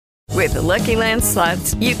With the Lucky Land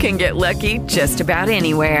Slots, you can get lucky just about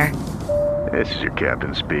anywhere. This is your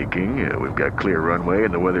captain speaking. We've got clear runway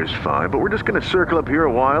and the weather's fine, but we're just going to circle up here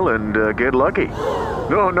a while and get lucky.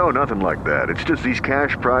 No, nothing like that. It's just these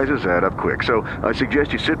cash prizes add up quick. So I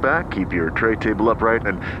suggest you sit back, keep your tray table upright,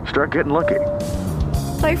 and start getting lucky.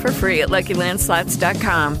 Play for free at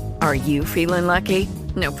LuckyLandSlots.com. Are you feeling lucky?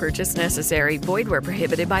 No purchase necessary. Void where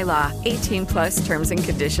prohibited by law. 18+ terms and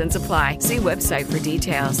conditions apply. See website for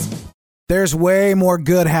details. There's way more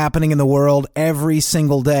good happening in the world every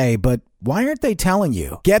single day, but why aren't they telling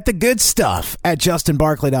you? Get the good stuff at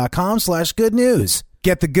justinbarclay.com/good news.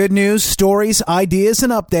 Get the good news, stories, ideas,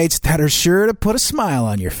 and updates that are sure to put a smile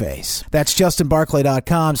on your face. That's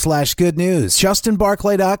justinbarclay.com/good news.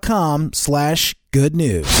 justinbarclay.com/good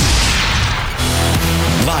news.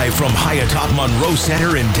 Live from high atop Monroe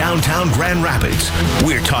Center in downtown Grand Rapids,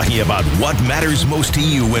 we're talking about what matters most to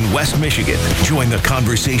you in West Michigan. Join the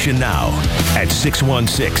conversation now at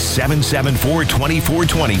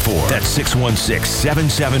 616-774-2424. That's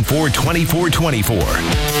 616-774-2424.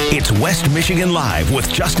 It's West Michigan Live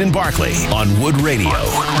with Justin Barclay on Wood Radio.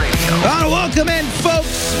 Welcome in,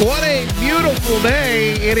 folks. What a beautiful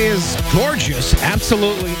day. It is gorgeous.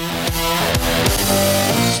 Absolutely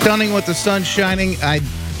stunning with the sun shining. I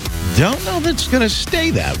don't know if it's going to stay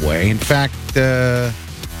that way. In fact, a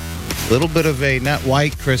little bit of a not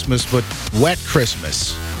white Christmas, but wet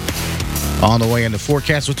Christmas on the way in the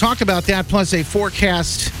forecast. We'll talk about that, plus a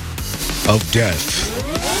forecast of death.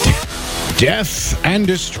 Death and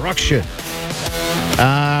destruction.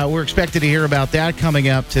 We're expected to hear about that coming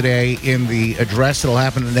up today in the address that'll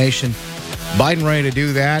happen to the nation. Biden ready to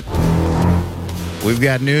do that. We've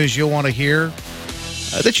got news you'll want to hear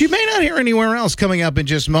that you may not hear anywhere else coming up in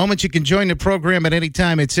just moments. You can join the program at any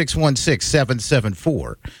time at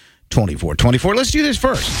 616-774-2424. Let's do this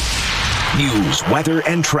first. News, weather,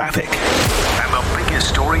 and traffic. And the biggest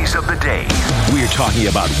stories of the day. We're talking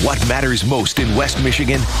about what matters most in West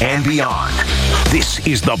Michigan and beyond. This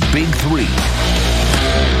is the Big Three.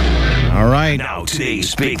 All right. Now,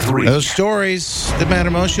 today's Big Three. Those stories that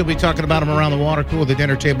matter most, you'll be talking about them around the water cooler, the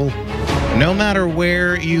dinner table, no matter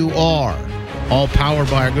where you are. All powered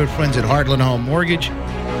by our good friends at Heartland Home Mortgage.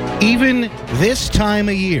 Even this time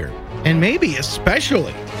of year, and maybe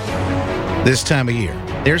especially this time of year,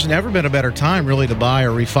 there's never been a better time really to buy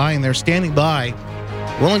or refi. They're standing by,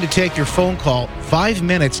 willing to take your phone call, 5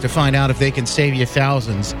 minutes to find out if they can save you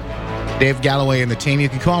thousands. Dave Galloway and the team. You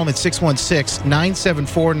can call them at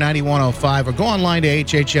 616-974-9105 or go online to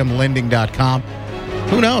hhmlending.com.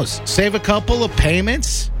 Who knows? Save a couple of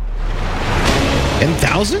payments and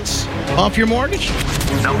thousands off your mortgage.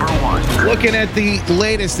 Number one. Looking at the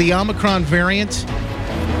latest, the Omicron variant,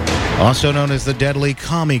 also known as the deadly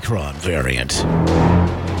Comicron variant.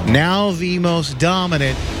 Now the most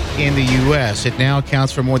dominant in the U.S. It now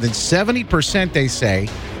accounts for more than 70%, they say,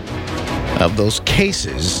 of those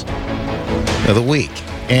cases of the week.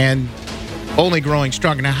 And only growing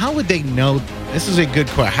stronger. Now, how would they know? This is a good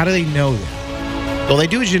question. How do they know that? Well, they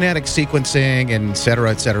do genetic sequencing and et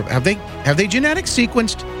cetera, et cetera. Have they genetic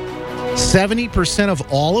sequenced 70% of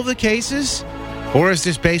all of the cases? Or is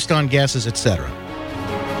this based on guesses, et cetera?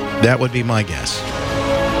 That would be my guess.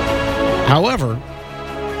 However,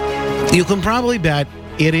 you can probably bet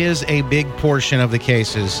it is a big portion of the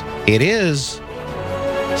cases. It is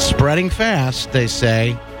spreading fast, they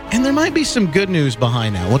say. And there might be some good news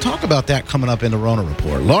behind that. We'll talk about that coming up in the Rona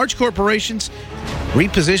Report. Large corporations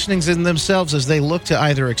repositioning in themselves as they look to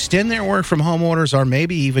either extend their work from home orders or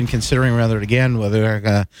maybe even considering whether they're going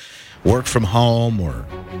to work from home or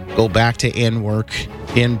go back to in-work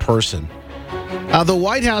in person. The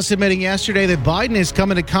White House admitting yesterday that Biden is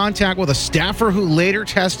coming into contact with a staffer who later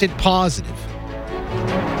tested positive.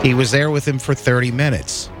 He was there with him for 30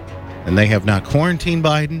 minutes. And they have not quarantined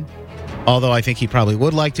Biden, although I think he probably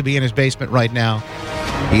would like to be in his basement right now.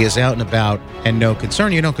 He is out and about and no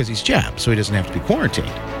concern, because he's jabbed, so he doesn't have to be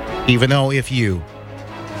quarantined. Even though if you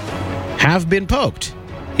have been poked,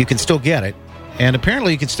 you can still get it. And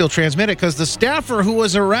apparently you can still transmit it because the staffer who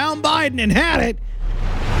was around Biden and had it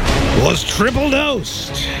was triple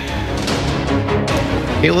dosed.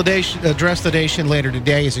 He'll address the nation later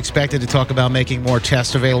today. He's expected to talk about making more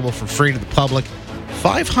tests available for free to the public.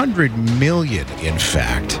 500 million, in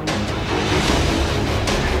fact.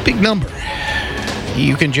 Big number.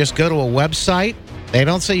 You can just go to a website. They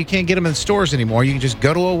don't say you can't get them in stores anymore. You can just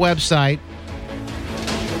go to a website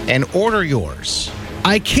and order yours.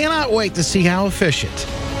 I cannot wait to see how efficient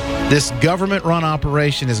this government-run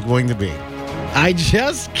operation is going to be. I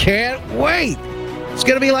just can't wait. It's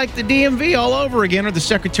going to be like the DMV all over again, or the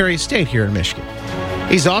Secretary of State here in Michigan.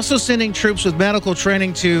 He's also sending troops with medical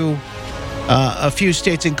training to a few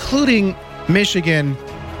states, including Michigan,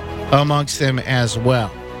 amongst them as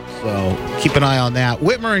well. So keep an eye on that.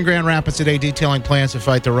 Whitmer in Grand Rapids today detailing plans to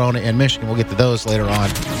fight the Rona in Michigan. We'll get to those later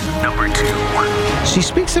on. Number 2. She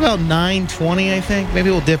speaks about 9:20, I think.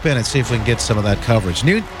 Maybe we'll dip in and see if we can get some of that coverage.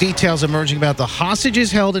 New details emerging about the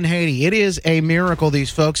hostages held in Haiti. It is a miracle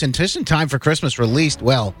these folks, and just in time for Christmas, released.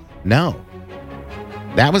 Well, no.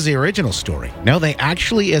 That was the original story. No, they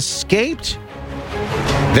actually escaped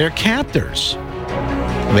their captors.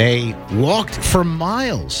 They walked for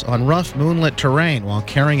miles on rough moonlit terrain while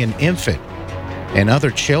carrying an infant and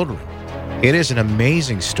other children. It is an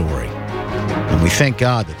amazing story. And we thank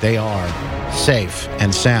God that they are safe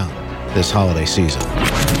and sound this holiday season.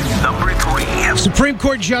 Number 3. Supreme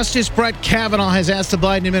Court Justice Brett Kavanaugh has asked the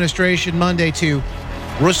Biden administration Monday to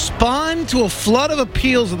respond to a flood of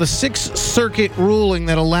appeals of the Sixth Circuit ruling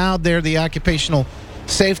that allowed the Occupational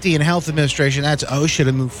Safety and Health Administration, that's OSHA,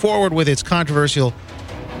 to move forward with its controversial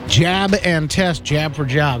jab and test, jab for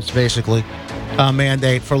jobs, basically,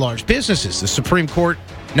 mandate for large businesses. The Supreme Court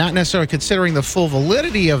not necessarily considering the full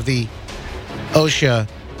validity of the OSHA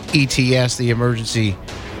ETS, the emergency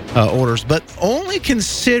orders, but only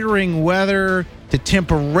considering whether to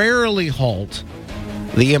temporarily halt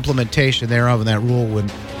the implementation thereof in that rule when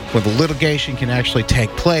the litigation can actually take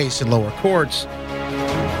place in lower courts.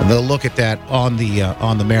 And they'll look at that on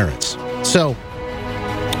the merits. So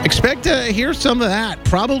expect to hear some of that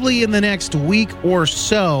probably in the next week or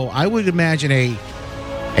so. I would imagine a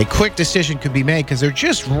quick decision could be made because they're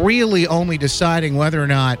just really only deciding whether or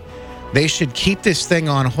not they should keep this thing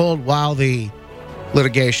on hold while the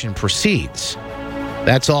litigation proceeds.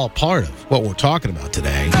 That's all part of what we're talking about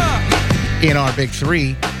today in our Big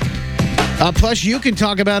Three. Plus, you can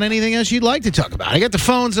talk about anything else you'd like to talk about. I got the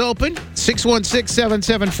phones open,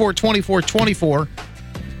 616-774-2424.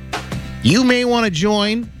 You may want to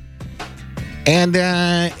join and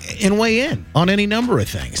weigh in on any number of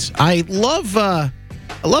things. I love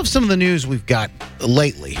some of the news we've got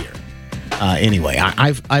lately here. Anyway,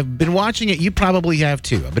 I've been watching it. You probably have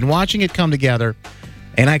too. I've been watching it come together,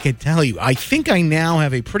 and I can tell you, I think I now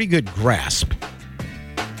have a pretty good grasp,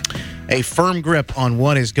 a firm grip on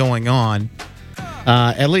what is going on,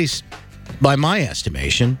 at least by my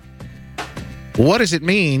estimation. What does it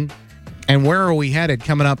mean, and where are we headed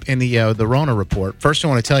coming up in the Rona report? First, I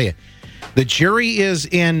want to tell you, the jury is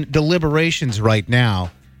in deliberations right now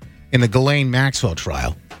in the Ghislaine Maxwell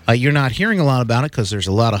trial. You're not hearing a lot about it because there's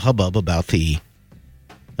a lot of hubbub about the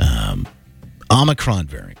Omicron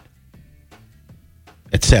variant,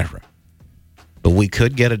 etc. But we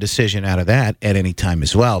could get a decision out of that at any time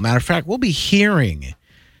as well. Matter of fact, we'll be hearing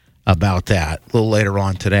about that a little later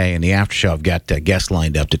on today in the after show. I've got guests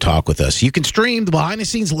lined up to talk with us. You can stream the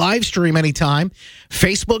behind-the-scenes live stream anytime.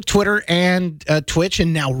 Facebook, Twitter, and Twitch,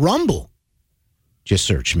 and now Rumble. Just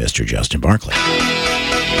search Mr. Justin Barkley.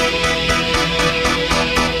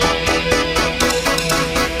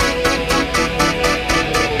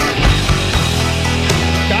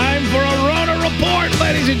 Time for a Rona report,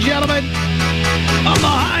 ladies and gentlemen. I'm the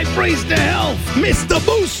high priest of health, Mr.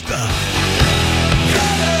 Booster.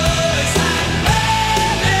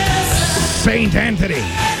 Saint Anthony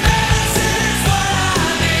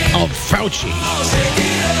of Fauci.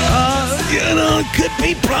 Could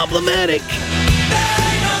be problematic.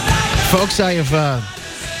 Folks, I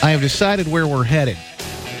have decided where we're headed.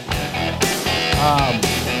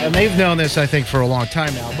 And they've known this, I think, for a long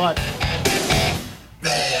time now, but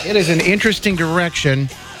it is an interesting direction.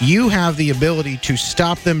 You have the ability to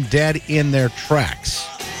stop them dead in their tracks.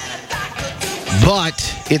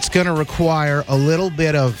 But it's going to require a little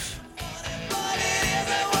bit of,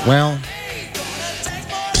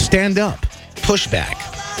 stand up, pushback.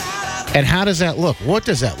 And how does that look? What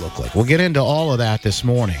does that look like? We'll get into all of that this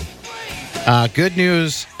morning. Good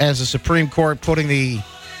news as the Supreme Court putting the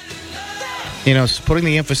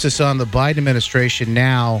emphasis on the Biden administration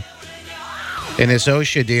now in this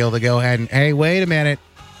OSHA deal to go ahead and, hey, wait a minute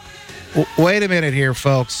here,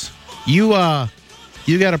 folks. You got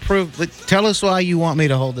to prove. Tell us why you want me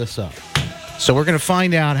to hold this up. So we're going to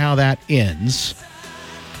find out how that ends.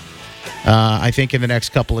 I think in the next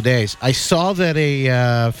couple of days. I saw that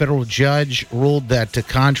a federal judge ruled that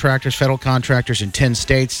federal contractors in 10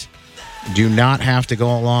 states do not have to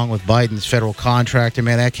go along with Biden's federal contractor.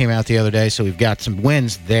 Man, that came out the other day, so we've got some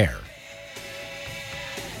wins there.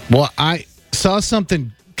 Well, I saw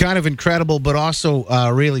something kind of incredible, but also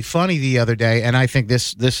really funny the other day, and I think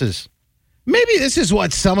this is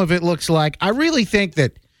what some of it looks like. I really think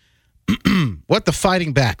that what the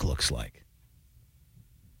fighting back looks like.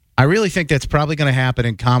 I really think that's probably going to happen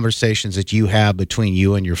in conversations that you have between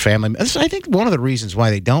you and your family. I think one of the reasons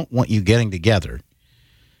why they don't want you getting together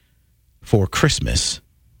for Christmas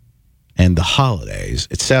and the holidays,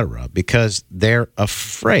 etc., because they're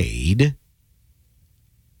afraid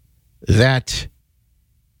that,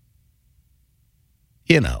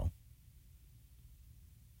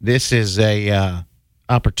 this is a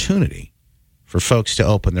opportunity for folks to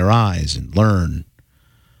open their eyes and learn,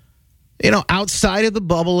 outside of the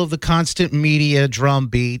bubble of the constant media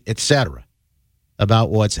drumbeat, etc.,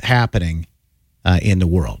 about what's happening in the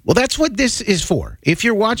world. Well, that's what this is for. If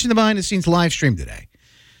you're watching the behind-the-scenes live stream today,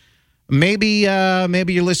 maybe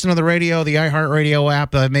you're listening on the radio, the iHeartRadio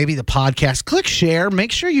app, maybe the podcast. Click share.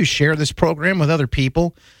 Make sure you share this program with other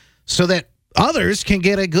people so that others can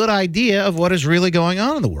get a good idea of what is really going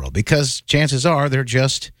on in the world, because chances are they're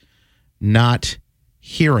just not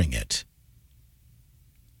hearing it.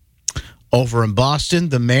 Over in Boston,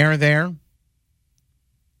 the mayor there,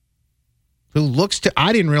 who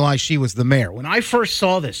I didn't realize she was the mayor. When I first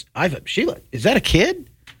saw this, Sheila, is that a kid?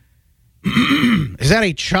 Is that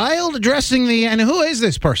a child addressing and who is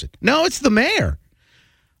this person? No, it's the mayor.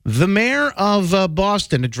 The mayor of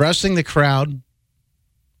Boston addressing the crowd,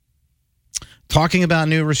 talking about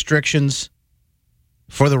new restrictions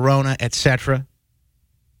for the Rona, etc.,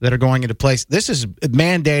 that are going into place. This is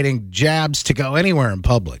mandating jabs to go anywhere in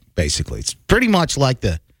public, basically. It's pretty much like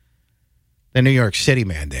the New York City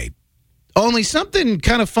mandate. Only something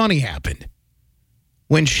kind of funny happened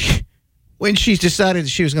when she decided that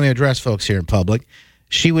she was going to address folks here in public.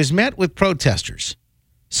 She was met with protesters,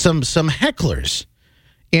 some hecklers,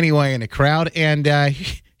 anyway, in the crowd. And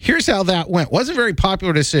here's how that went. Wasn't a very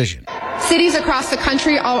popular decision. Cities across the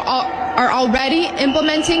country are already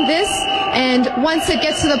implementing this. And once it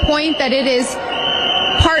gets to the point that it is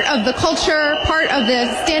part of the culture, part of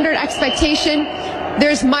the standard expectation,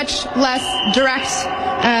 there's much less direct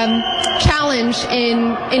challenge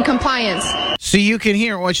in compliance. So you can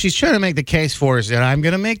hear what she's trying to make the case for is that I'm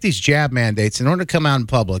going to make these jab mandates. In order to come out in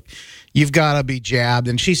public, you've got to be jabbed.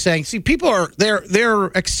 And she's saying, see, people they're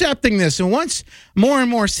accepting this. And once more and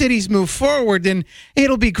more cities move forward, then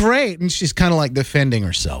it'll be great. And she's kind of like defending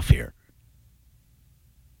herself here.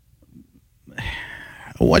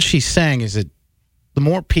 What she's saying is that the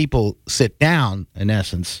more people sit down, in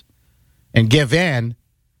essence, and give in,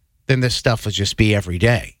 then this stuff will just be every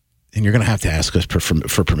day. And you're going to have to ask us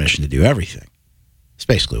for permission to do everything. That's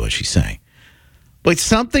basically what she's saying. But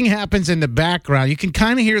something happens in the background. You can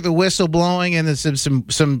kind of hear the whistle blowing and there's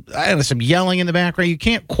some yelling in the background. You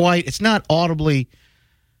can't quite, it's not audibly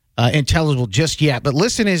intelligible just yet. But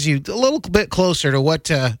listen as you a little bit closer to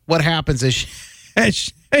what happens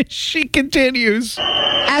as she continues.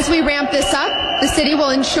 As we ramp this up, the city will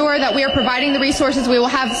ensure that we are providing the resources. We will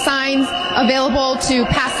have signs available to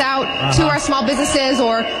pass out to our small businesses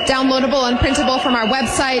or downloadable and printable from our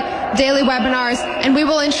website, daily webinars, and we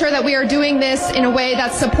will ensure that we are doing this in a way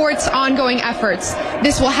that supports ongoing efforts.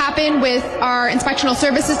 This will happen with our Inspectional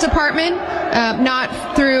Services Department,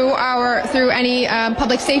 not through any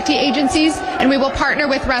public safety agencies, and we will partner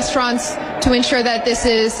with restaurants to ensure that this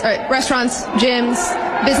is restaurants, gyms,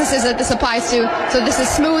 businesses that this applies to, so this is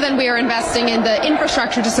smooth and we are investing in the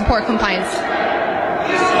infrastructure to support compliance.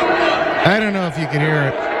 I don't know if you can hear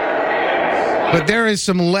it, but there is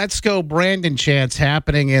some Let's Go Brandon chants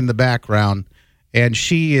happening in the background, and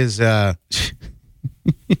she is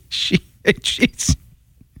she's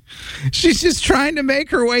just trying to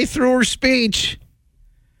make her way through her speech.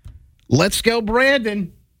 Let's go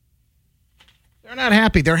Brandon. They're not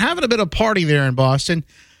happy. They're having a bit of party there in Boston.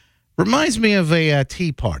 Reminds me of a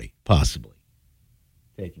tea party, possibly,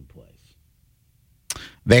 taking place.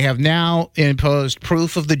 They have now imposed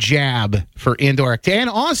proof of the jab for indoor activity. And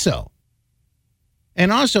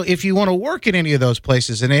also, if you want to work in any of those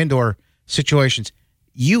places in indoor situations,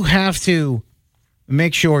 you have to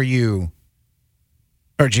make sure you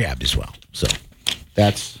are jabbed as well. So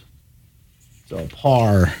that's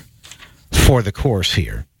par for the course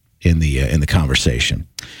here in the conversation.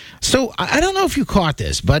 So I don't know if you caught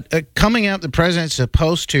this, but coming out, the president's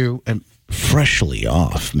supposed to, and freshly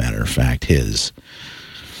off, matter of fact, his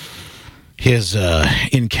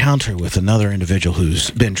encounter with another individual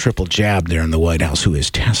who's been triple jabbed there in the White House who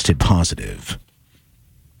is tested positive.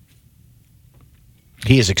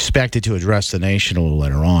 He is expected to address the nation a little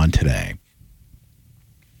later on today.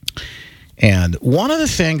 And one of the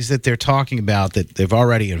things that they're talking about that they've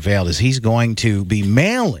already unveiled is he's going to be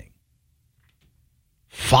mailing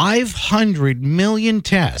 500 million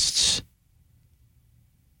tests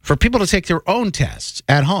for people to take their own tests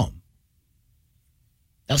at home.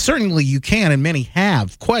 Now, certainly you can, and many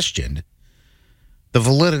have questioned the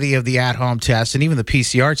validity of the at-home test, and even the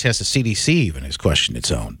PCR test. The CDC even has questioned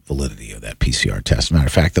its own validity of that PCR test. Matter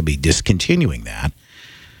of fact, they'll be discontinuing that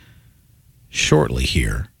shortly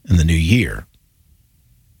here in the new year.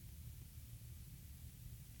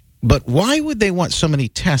 But why would they want so many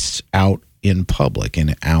tests out in public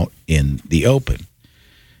and out in the open?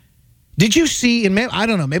 Did you see, and maybe, I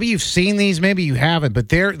don't know, maybe you've seen these, maybe you haven't, but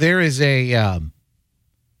there is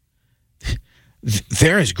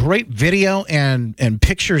there is great video and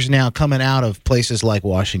pictures now coming out of places like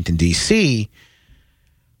Washington, D.C.,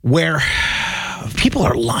 where people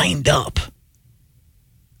are lined up.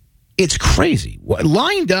 It's crazy.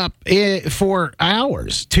 Lined up for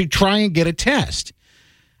hours to try and get a test.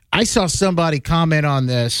 I saw somebody comment on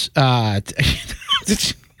this.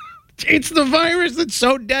 It's the virus that's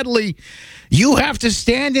so deadly. You have to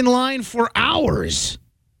stand in line for hours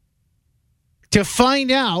to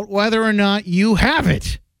find out whether or not you have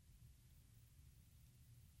it.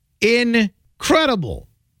 Incredible.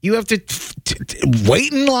 You have to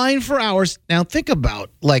wait in line for hours. Now think about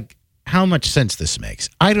like how much sense this makes.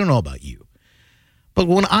 I don't know about you, but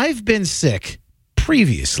when I've been sick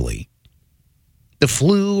previously, the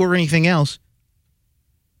flu or anything else,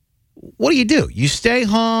 what do? You stay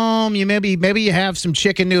home. You maybe you have some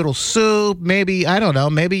chicken noodle soup. Maybe, I don't know,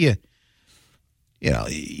 maybe you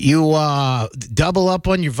double up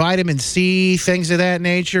on your vitamin C, things of that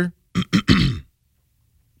nature.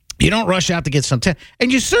 You don't rush out to get some test,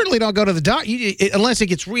 and you certainly don't go to the doctor unless it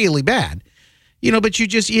gets really bad. But you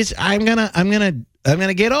just, I'm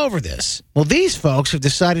gonna get over this. Well, these folks have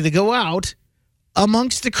decided to go out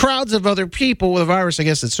amongst the crowds of other people with a virus, I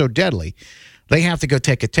guess, that's so deadly. They have to go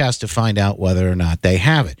take a test to find out whether or not they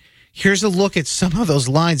have it. Here's a look at some of those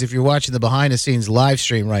lines if you're watching the behind-the-scenes live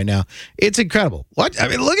stream right now. It's incredible. Look at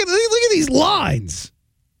these lines.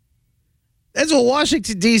 That's what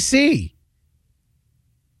Washington, D.C.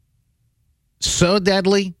 So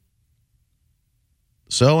deadly,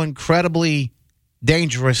 so incredibly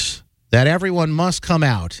dangerous that everyone must come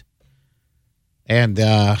out and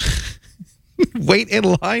wait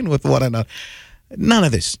in line with one another. None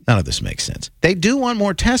of this makes sense. They do want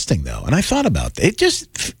more testing, though, and I thought about that.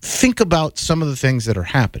 Just think about some of the things that are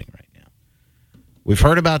happening right now. We've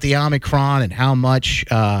heard about the Omicron and how much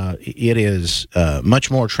it is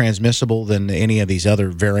much more transmissible than any of these other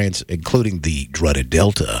variants, including the dreaded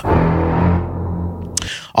Delta.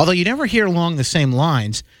 Although you never hear along the same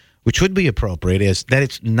lines, which would be appropriate, is that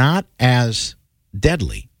it's not as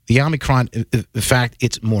deadly. The Omicron, in fact,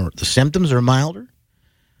 the symptoms are milder.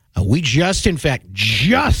 We just, and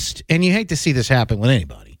you hate to see this happen with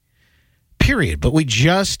anybody, period, but we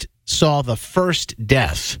just saw the first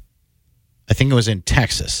death, I think it was in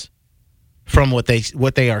Texas, from what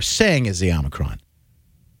they are saying is the Omicron.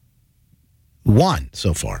 One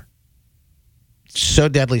so far. So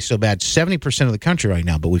deadly, so bad. 70% of the country right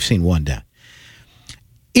now, but we've seen one death.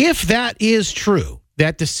 If that is true,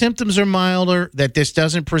 that the symptoms are milder, that this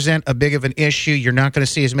doesn't present a big of an issue, you're not going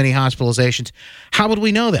to see as many hospitalizations, how would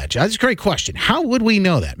we know that? That's a great question. How would we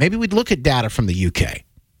know that? Maybe we'd look at data from the UK.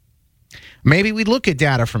 Maybe we'd look at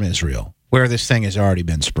data from Israel, where this thing has already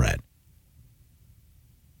been spread.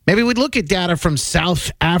 Maybe we'd look at data from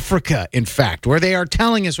South Africa, in fact, where they are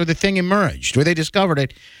telling us where the thing emerged, where they discovered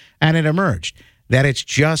it and it emerged, that it's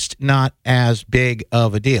just not as big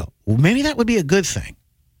of a deal. Well, maybe that would be a good thing.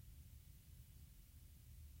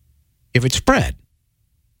 If it spread,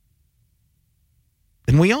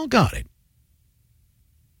 and we all got it,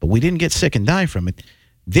 but we didn't get sick and die from it,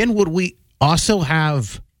 then would we also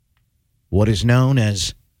have what is known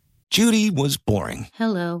as... Judy was boring.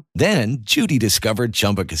 Hello. Then Judy discovered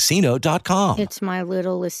ChumbaCasino.com. It's my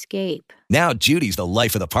little escape. Now Judy's the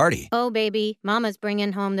life of the party. Oh, baby, mama's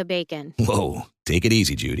bringing home the bacon. Whoa, take it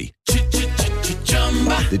easy, Judy.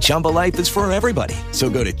 The Chumba life is for everybody. So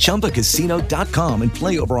go to ChumbaCasino.com and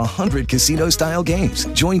play over 100 casino-style games.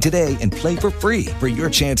 Join today and play for free for your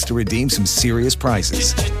chance to redeem some serious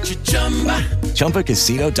prizes.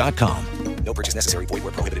 ChumbaCasino.com. No purchase necessary. Void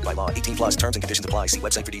where prohibited by law. 18 plus terms and conditions apply. See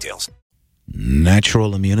website for details.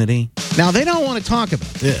 Natural immunity. Now, they don't want to talk about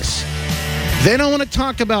this. They don't want to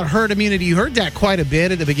talk about herd immunity. You heard that quite a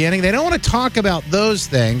bit at the beginning. They don't want to talk about those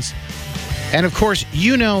things. And, of course,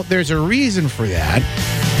 there's a reason for that.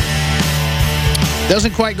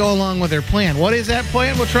 Doesn't quite go along with their plan. What is that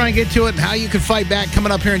plan? We'll try and get to it and how you can fight back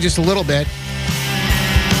coming up here in just a little bit.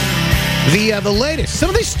 The latest. Some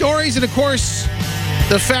of these stories and, of course,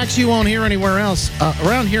 the facts you won't hear anywhere else.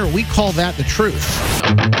 Around here, we call that the truth.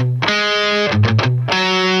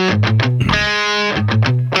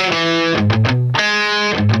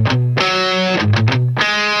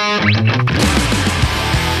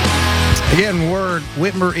 Again, word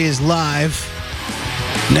is live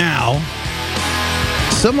now.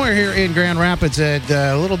 Somewhere here in Grand Rapids,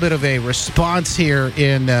 a little bit of a response here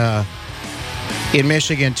in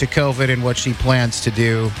Michigan to COVID and what she plans to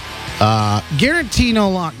do. Guarantee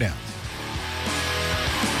no lockdown.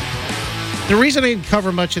 The reason I didn't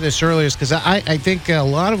cover much of this earlier is because I think a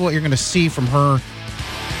lot of what you're going to see from her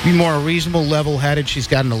be more reasonable, level-headed. She's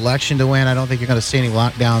got an election to win. I don't think you're going to see any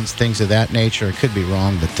lockdowns, things of that nature. It could be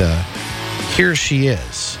wrong, but here she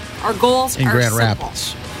is. Our goals in are Grand simple.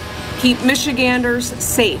 Rapids. Keep Michiganders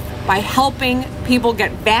safe by helping people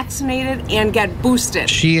get vaccinated and get boosted.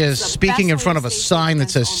 She is It's the speaking best in way front to of a stay sign that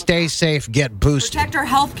safe says, against "Stay Omicron. safe, get boosted." Protect our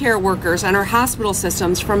healthcare workers and our hospital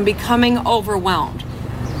systems from becoming overwhelmed.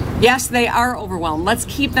 Yes, they are overwhelmed. Let's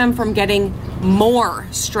keep them from getting more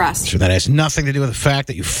stressed. So that has nothing to do with the fact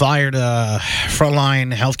that you fired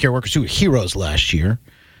frontline healthcare workers who were heroes last year.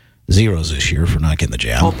 Zeros this year for not getting the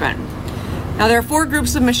jab. Open. Now, there are 4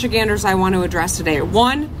 groups of Michiganders I want to address today.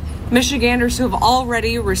 1, Michiganders who have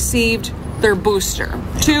already received their booster.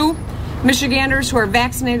 2, Michiganders who are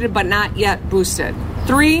vaccinated but not yet boosted.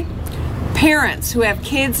 3, parents who have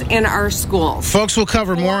kids in our schools. Folks, we'll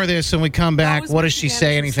cover more of this when we come back. What does she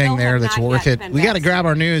say? Anything there that's worth it? We got to grab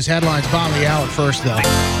our news headlines. Bottom of the hour first, though.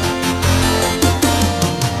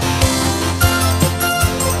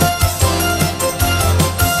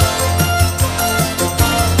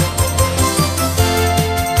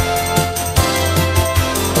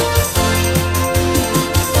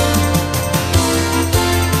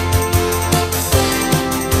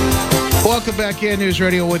 Welcome back in. News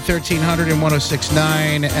Radio Wood 1300 and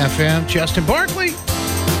 106.9 FM. Justin Barkley.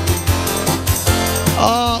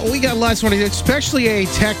 We got lots more to do, especially a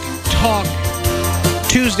Tech Talk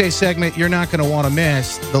Tuesday segment you're not going to want to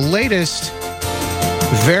miss. The latest,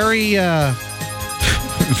 very,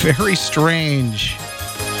 very strange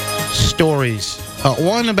stories.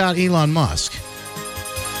 One about Elon Musk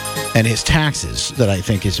and his taxes that I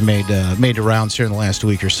think has made the rounds here in the last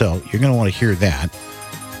week or so. You're going to want to hear that.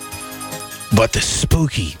 But the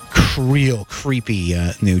spooky, real creepy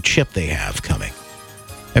new chip they have coming.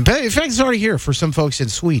 In fact, it's already here for some folks in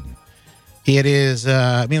Sweden. It is,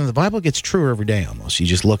 the Bible gets truer every day almost. You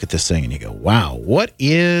just look at this thing and you go, wow, what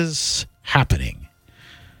is happening?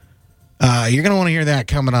 You're going to want to hear that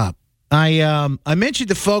coming up. I mentioned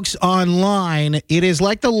to folks online, it is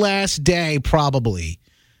like the last day, probably.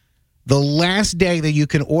 The last day that you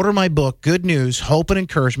can order my book, Good News, Hope and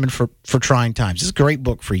Encouragement for Trying Times. This is a great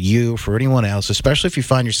book for you, for anyone else, especially if you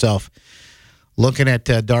find yourself looking at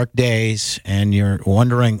dark days and you're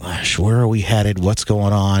wondering, gosh, where are we headed? What's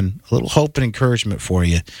going on? A little hope and encouragement for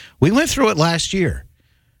you. We went through it last year,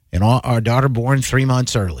 and our daughter born 3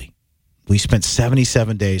 months early. We spent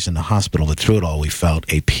 77 days in the hospital, but through it all, we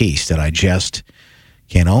felt a peace that I just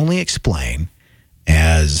can only explain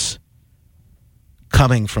as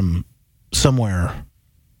coming from somewhere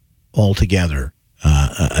altogether,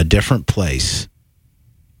 a different place.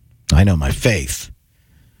 I know my faith.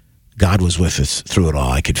 God was with us through it all.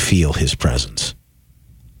 I could feel his presence.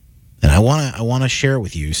 And I want to share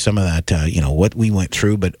with you some of that, what we went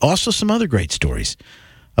through, but also some other great stories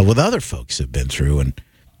of what other folks have been through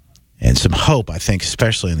and some hope, I think,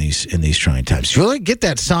 especially in these trying times. If you really get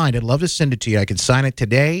that signed, I'd love to send it to you. I can sign it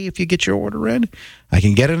today if you get your order in. I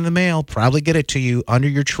can get it in the mail, probably get it to you under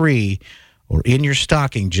your tree or in your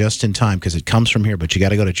stocking just in time because it comes from here. But you got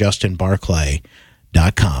to go to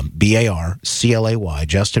justinbarclay.com, BARCLAY,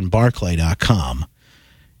 justinbarclay.com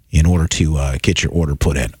in order to get your order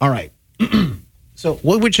put in. All right. So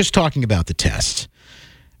we were just talking about the tests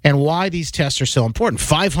and why these tests are so important.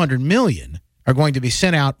 500 million are going to be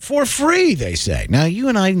sent out for free, they say. Now, you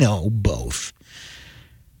and I know both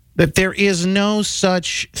that there is no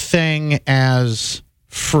such thing as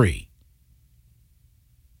free.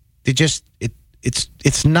 It's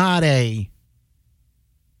not a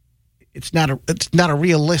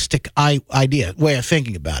realistic way of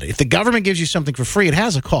thinking about it. If the government gives you something for free, it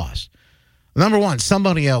has a cost. Number one,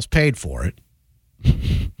 somebody else paid for it.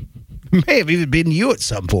 May have even been you at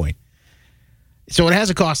some point. So it has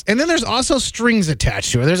a cost. And then there's also strings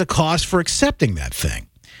attached to it. There's a cost for accepting that thing.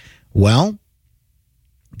 Well,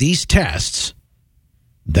 these tests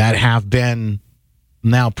that have been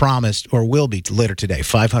now promised or will be later today,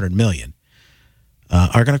 500 million,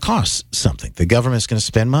 are going to cost something. The government's going to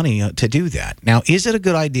spend money to do that. Now, is it a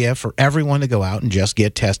good idea for everyone to go out and just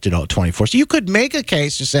get tested all 24? So you could make a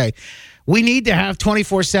case to say, we need to have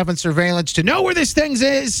 24/7 surveillance to know where this thing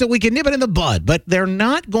is so we can nip it in the bud. But they're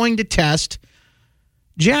not going to test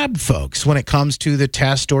jab folks when it comes to the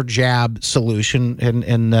test or jab solution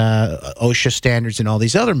and OSHA standards and all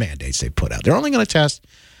these other mandates they put out. They're only going to test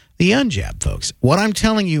the unjab, folks. What I'm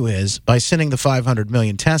telling you is, by sending the 500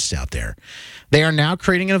 million tests out there, they are now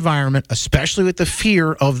creating an environment, especially with the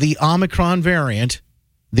fear of the Omicron variant,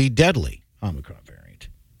 the deadly Omicron variant,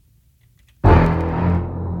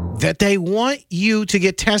 that they want you to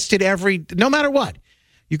get tested no matter what.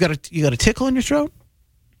 You got a tickle in your throat?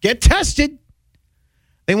 Get tested.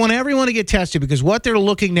 They want everyone to get tested because what they're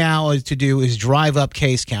looking now to do is drive up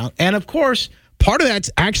case count. And, of course, part of that's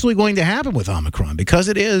actually going to happen with Omicron because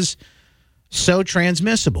it is so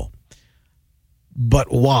transmissible.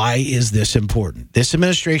 But why is this important? This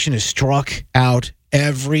administration has struck out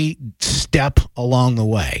every step along the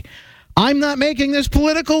way. I'm not making this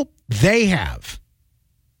political. They have.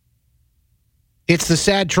 It's the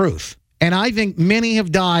sad truth. And I think many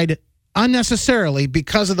have died unnecessarily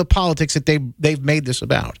because of the politics that they've made this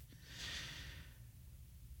about.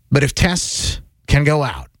 But if tests can go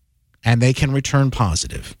out and they can return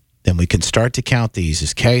positive, then we can start to count these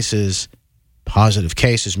as cases. Positive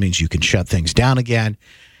cases means you can shut things down again.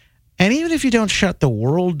 And even if you don't shut the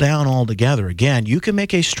world down altogether again, you can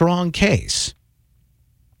make a strong case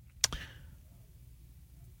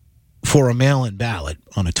for a mail-in ballot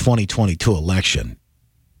on a 2022 election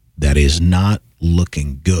that is not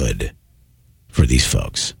looking good for these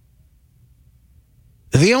folks.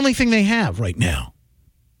 The only thing they have right now.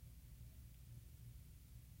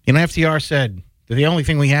 You know, FDR said, the only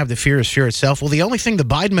thing we have to fear is fear itself. Well, the only thing the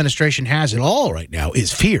Biden administration has at all right now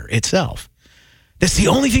is fear itself. That's the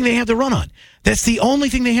only thing they have to run on. That's the only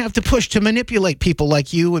thing they have to push to manipulate people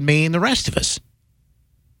like you and me and the rest of us.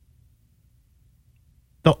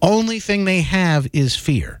 The only thing they have is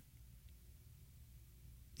fear.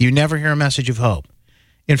 You never hear a message of hope.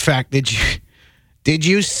 In fact, did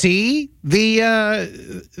you see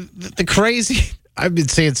the crazy? I've been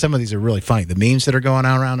seeing some of these are really funny. The memes that are going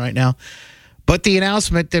around right now. But the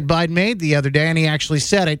announcement that Biden made the other day, and he actually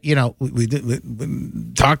said it, you know, we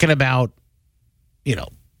talking about, you know,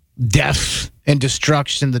 death and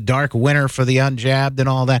destruction, the dark winter for the unjabbed and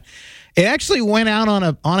all that. It actually went out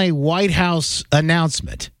on a White House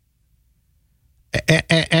announcement.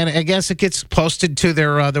 And I guess it gets posted to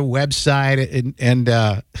their other website. And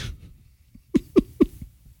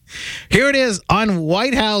here it is on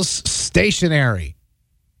White House stationery.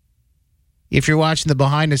 If you're watching the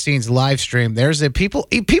behind-the-scenes live stream, people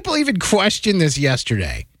even questioned this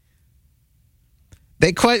yesterday.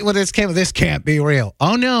 This can't be real.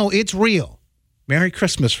 Oh, no, it's real. Merry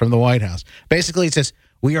Christmas from the White House. Basically, it says,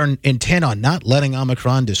 we are intent on not letting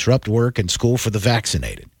Omicron disrupt work and school for the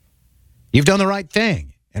vaccinated. You've done the right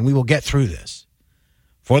thing, and we will get through this.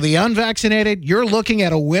 For the unvaccinated, you're looking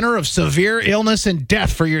at a winter of severe illness and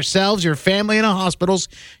death for yourselves, your family, and the hospitals.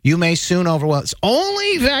 You may soon overwhelm. It's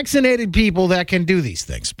only vaccinated people that can do these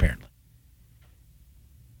things, apparently.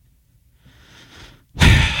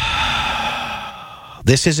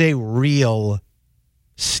 This is a real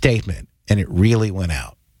statement, and it really went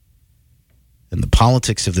out. And the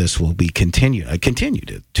politics of this will be continue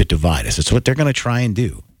to divide us. It's what they're going to try and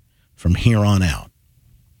do from here on out.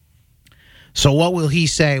 So what will he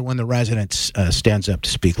say when the resident stands up to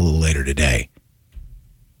speak a little later today?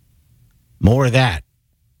 More of that.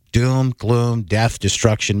 Doom, gloom, death,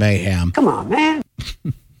 destruction, mayhem. Come on, man.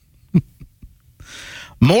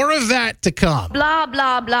 More of that to come. Blah,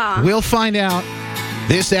 blah, blah. We'll find out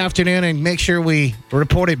this afternoon and make sure we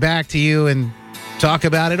report it back to you and talk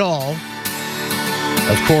about it all.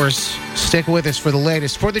 Of course, stick with us for the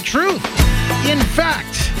latest, for the truth. In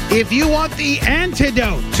fact, if you want the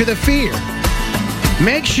antidote to the fear,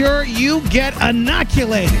 make sure you get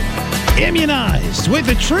inoculated, immunized with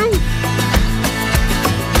the truth.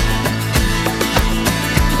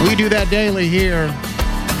 We do that daily here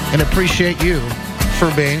and appreciate you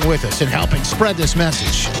for being with us and helping spread this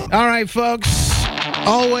message. All right, folks.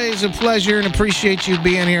 Always a pleasure and appreciate you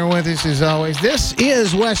being here with us as always. This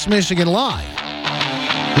is West Michigan Live.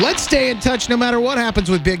 Let's stay in touch no matter what happens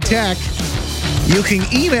with Big Tech. You can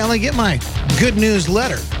email and get my good news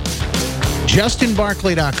letter.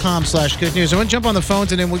 JustinBarkley.com/good news. I'm going to jump on the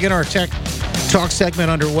phones and then we'll get our tech talk segment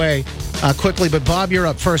underway quickly. But Bob, you're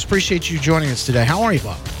up first. Appreciate you joining us today. How are you,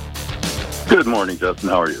 Bob? Good morning, Justin.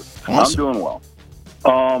 How are you? Awesome. I'm doing well.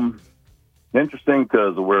 Interesting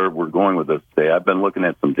because of where we're going with this today. I've been looking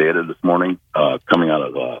at some data this morning coming out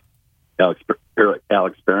of Alex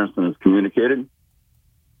Berenson has communicated.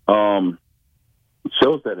 It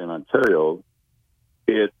shows that in Ontario,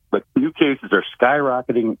 the new cases are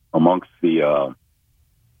skyrocketing amongst the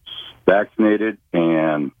vaccinated,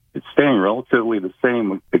 and it's staying relatively the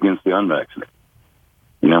same against the unvaccinated.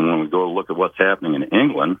 And then when we go look at what's happening in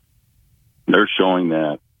England, they're showing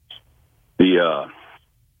that the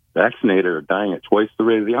vaccinated are dying at twice the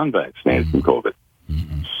rate of the unvaccinated from COVID.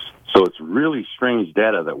 Mm-hmm. So it's really strange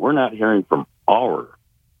data that we're not hearing from our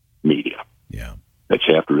media. Yeah. That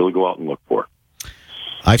you have to really go out and look for.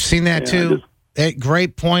 I've seen that too. A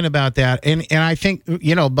great point about that. And I think,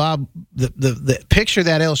 Bob, the picture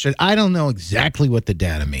that illustrated, I don't know exactly what the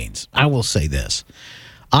data means. I will say this.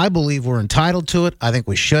 I believe we're entitled to it. I think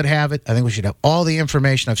we should have it. I think we should have all the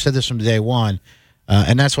information. I've said this from day one,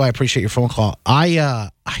 and that's why I appreciate your phone call.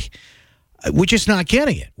 We're just not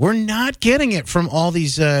getting it. We're not getting it from all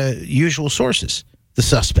these usual sources, the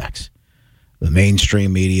suspects, the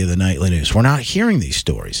mainstream media, the nightly news. We're not hearing these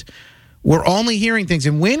stories. We're only hearing things,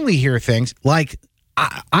 and when we hear things, like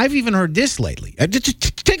I've even heard this lately.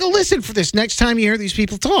 Just take a listen for this next time you hear these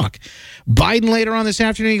people talk. Biden later on this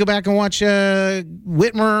afternoon, you go back and watch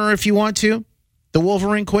Whitmer if you want to, the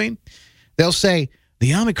Wolverine Queen. They'll say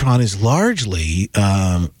the Omicron is largely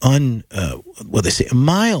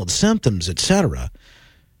mild symptoms, etc.,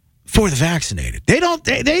 for the vaccinated.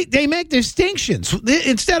 They make distinctions.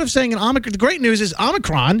 Instead of saying an Omicron, the great news is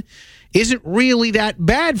Omicron isn't really that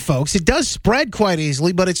bad, folks. It does spread quite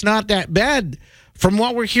easily, but it's not that bad. From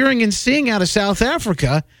what we're hearing and seeing out of South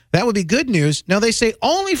Africa, that would be good news. Now, they say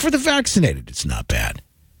only for the vaccinated it's not bad.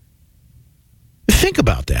 Think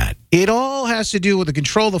about that. It all has to do with the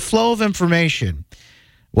control, the flow of information,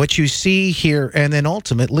 what you see, hear, and then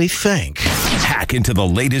ultimately think. Hack into the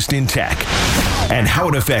latest in tech and how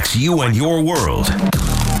it affects you and your world.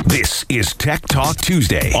 This is Tech Talk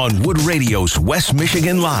Tuesday on Wood Radio's West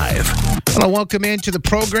Michigan Live. Hello, welcome into the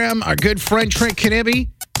program. Our good friend Trent Knibbe,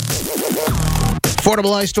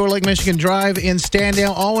 Affordable Ice Store, Lake Michigan Drive in Standale.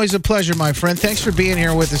 Always a pleasure, my friend. Thanks for being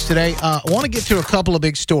here with us today. I want to get to a couple of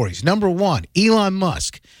big stories. Number one, Elon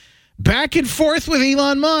Musk. Back and forth with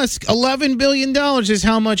Elon Musk. $11 billion is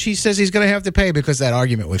how much he says he's going to have to pay because of that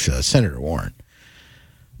argument with Senator Warren.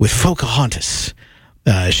 With Pocahontas.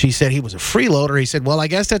 She said he was a freeloader. He said, well, I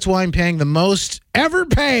guess that's why I'm paying the most ever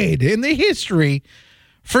paid in the history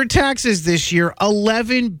for taxes this year.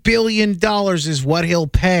 $11 billion is what he'll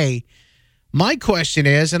pay. My question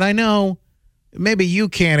is, and I know maybe you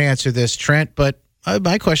can't answer this, Trent, but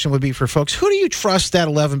my question would be for folks, who do you trust that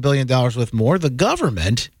 $11 billion with more, the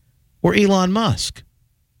government or Elon Musk?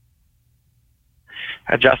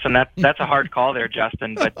 Justin, that's a hard call there,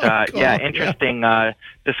 Justin. But interesting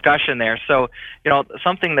discussion there. So,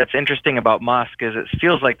 something that's interesting about Musk is it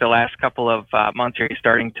feels like the last couple of months here he's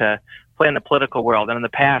starting to play in the political world. And in the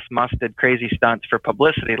past, Musk did crazy stunts for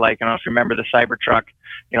publicity, like, I don't know if you remember the Cybertruck,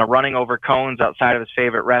 running over cones outside of his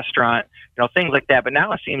favorite restaurant, things like that. But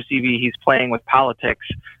now it seems to be he's playing with politics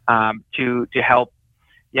to help,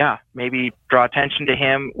 maybe draw attention to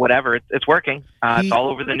him, whatever. It's working. It's all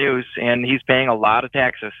over the news, and he's paying a lot of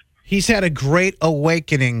taxes. He's had a great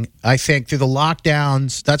awakening, I think, through the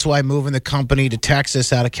lockdowns. That's why moving the company to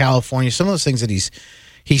Texas out of California, some of those things that he's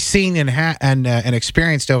seen and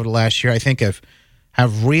experienced over the last year, I think have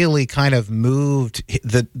really kind of moved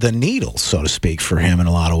the needle, so to speak, for him in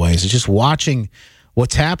a lot of ways. It's just watching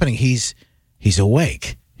what's happening. He's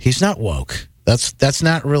awake. He's not woke. That's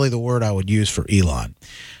not really the word I would use for Elon.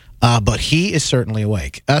 But he is certainly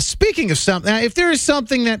awake. Speaking of something, if there is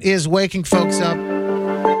something that is waking folks up,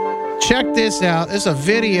 check this out. There's a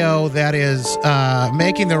video that is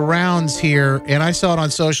making the rounds here, and I saw it on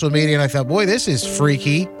social media, and I thought, boy, this is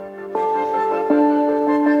freaky.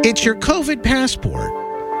 It's your COVID passport.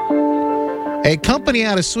 A company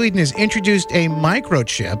out of Sweden has introduced a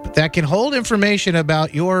microchip that can hold information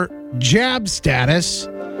about your jab status.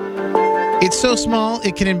 It's so small,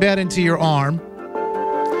 it can embed into your arm.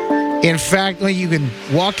 In fact, when you can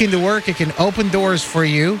walk into work, it can open doors for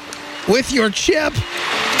you with your chip.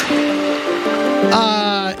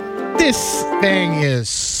 This thing is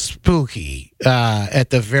spooky, at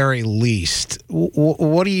the very least.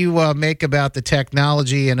 What do you make about the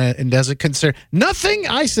technology, and does it concern? Nothing,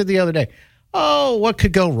 I said the other day. Oh, what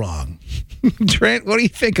could go wrong? Trent, what do you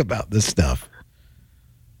think about this stuff?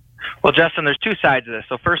 Well, Justin, there's two sides of this.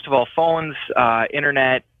 So first of all, phones,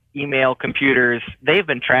 internet, email, computers, they've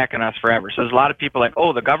been tracking us forever. So there's a lot of people like,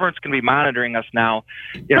 oh, the government's going to be monitoring us now.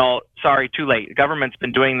 Sorry, too late. The government's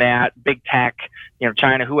been doing that. Big tech,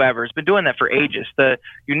 China, whoever, has been doing that for ages. The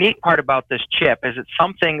unique part about this chip is it's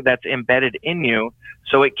something that's embedded in you,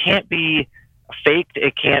 so it can't be faked.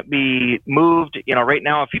 It can't be moved. Right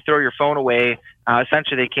now, if you throw your phone away,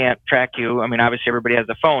 Essentially, they can't track you. I mean, obviously, everybody has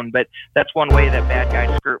a phone, but that's one way that bad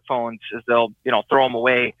guys skirt phones is they'll, throw them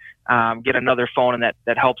away, get another phone, and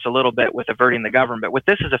that helps a little bit with averting the government. But with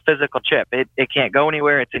this is a physical chip. It can't go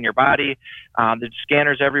anywhere. It's in your body. There's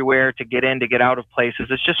scanners everywhere to get in, to get out of places.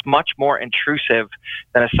 It's just much more intrusive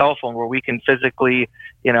than a cell phone where we can physically,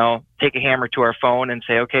 take a hammer to our phone and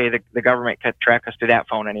say, okay, the government could track us through that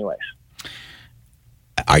phone anyways.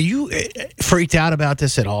 Are you freaked out about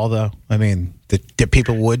this at all, though? I mean, that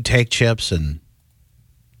people would take chips and...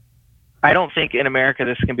 I don't think in America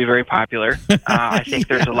this can be very popular. I think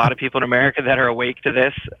there's a lot of people in America that are awake to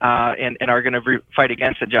this and are going to fight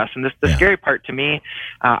against it, Justin. The scary part to me,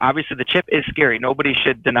 obviously the chip is scary. Nobody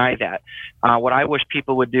should deny that. What I wish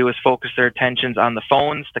people would do is focus their attentions on the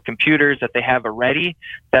phones, the computers that they have already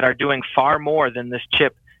that are doing far more than this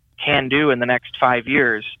chip can do in the next 5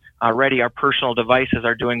 years. Already, our personal devices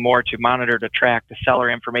are doing more to monitor, to track, to sell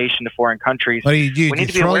our information to foreign countries. What do you do? We need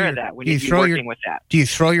to be aware of that. We need to be working with that. Do you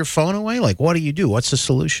throw your phone away? Like, what do you do? What's the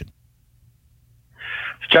solution?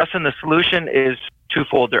 Justin, the solution is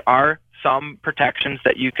twofold. There are some protections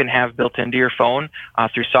that you can have built into your phone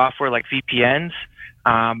through software like VPNs.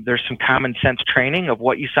 There's some common sense training of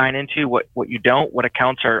what you sign into, what you don't, what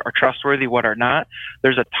accounts are trustworthy, what are not.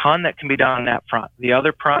 There's a ton that can be done on that front. The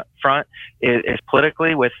other front is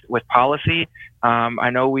politically with policy. I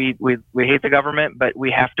know we hate the government, but we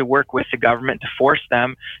have to work with the government to force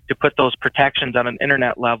them to put those protections on an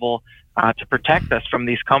internet level to protect us from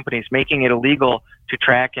these companies, making it illegal to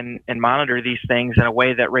track and monitor these things in a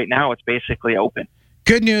way that right now it's basically open.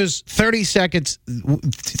 Good news, 30 seconds.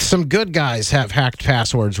 Some good guys have hacked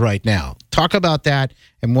passwords right now. Talk about that,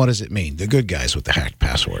 and what does it mean, the good guys with the hacked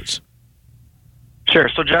passwords? Sure.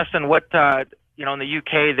 So, Justin, what, in the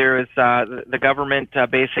UK, there is the government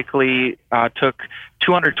basically took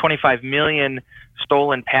 225 million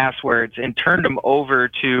stolen passwords and turned them over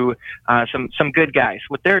to some good guys.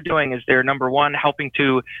 What they're doing is they're, number one, helping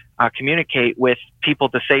to communicate with people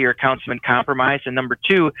to say your account's been compromised, and number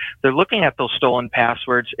two, they're looking at those stolen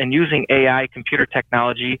passwords and using AI, computer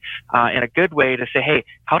technology, in a good way to say, hey,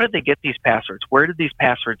 how did they get these passwords? Where did these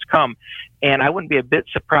passwords come? And I wouldn't be a bit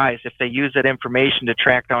surprised if they use that information to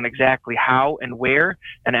track down exactly how and where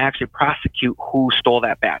and actually prosecute who stole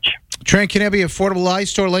that batch. Trent Knebbe, Affordable Eye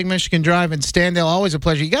Store, Lake Michigan Drive in Standale. Always a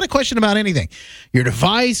pleasure. You got a question about anything, your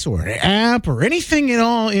device or an app or anything at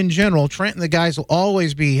all in general, Trent and the guys will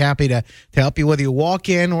always be happy to help you, whether you walk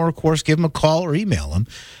in or, of course, give them a call or email them.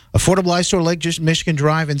 Affordable Eye Store, Lake Michigan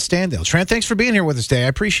Drive in Standale. Trent, thanks for being here with us today. I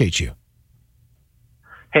appreciate you.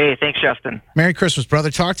 Hey, thanks, Justin. Merry Christmas, brother.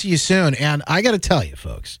 Talk to you soon. And I got to tell you,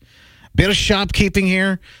 folks, bit of shopkeeping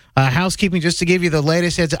here, housekeeping, just to give you the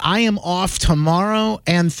latest heads. I am off tomorrow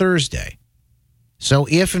and Thursday. So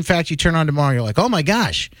if, in fact, you turn on tomorrow, you're like, oh, my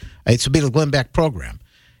gosh, it's a bit of the Glenn Beck program.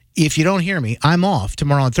 If you don't hear me, I'm off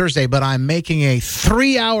tomorrow and Thursday, but I'm making a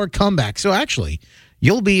 3-hour comeback. So actually,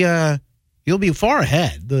 you'll be far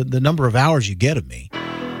ahead, the number of hours you get of me.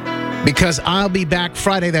 Because I'll be back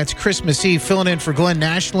Friday, that's Christmas Eve, filling in for Glenn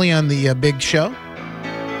nationally on the big show.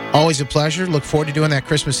 Always a pleasure. Look forward to doing that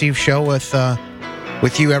Christmas Eve show with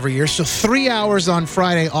you every year. So 3 hours on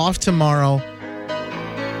Friday, off tomorrow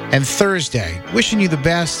and Thursday. Wishing you the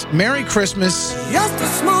best. Merry Christmas. Just a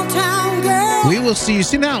small town girl. We will see you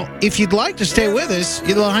soon. Now, if you'd like to stay with us,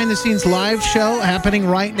 the behind-the-scenes live show happening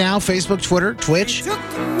right now, Facebook, Twitter, Twitch,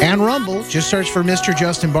 and Rumble. Just search for Mr.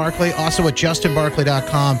 Justin Barclay. Also at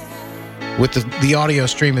justinbarclay.com with the audio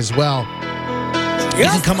stream as well. You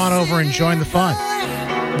can come on over and join the fun.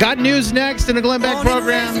 Got news next in the Glenn Beck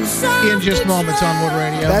program in just moments on Wood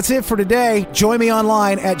Radio. That's it for today. Join me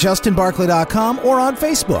online at justinbarclay.com or on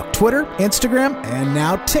Facebook, Twitter, Instagram, and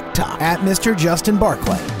now TikTok at Mr. Justin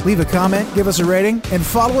Barclay. Leave a comment, give us a rating, and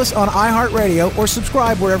follow us on iHeartRadio or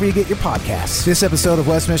subscribe wherever you get your podcasts. This episode of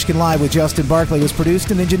West Michigan Live with Justin Barclay was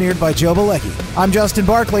produced and engineered by Joe Balecki. I'm Justin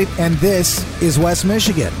Barclay, and this is West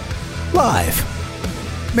Michigan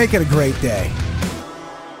Live. Make it a great day.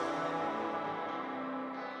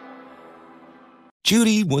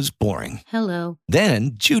 Judy was boring. Hello.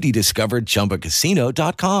 Then Judy discovered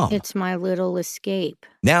ChumbaCasino.com. It's my little escape.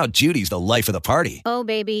 Now Judy's the life of the party. Oh,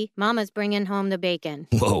 baby, mama's bringing home the bacon.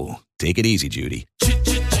 Whoa, take it easy, Judy.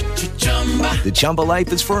 The Chumba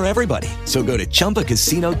life is for everybody. So go to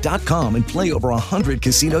ChumbaCasino.com and play over 100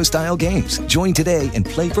 casino-style games. Join today and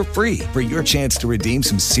play for free for your chance to redeem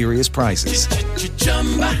some serious prizes.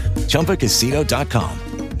 ChumbaCasino.com.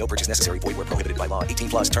 No purchase necessary. Void where prohibited by law.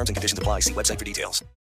 18+ terms and conditions apply. See website for details.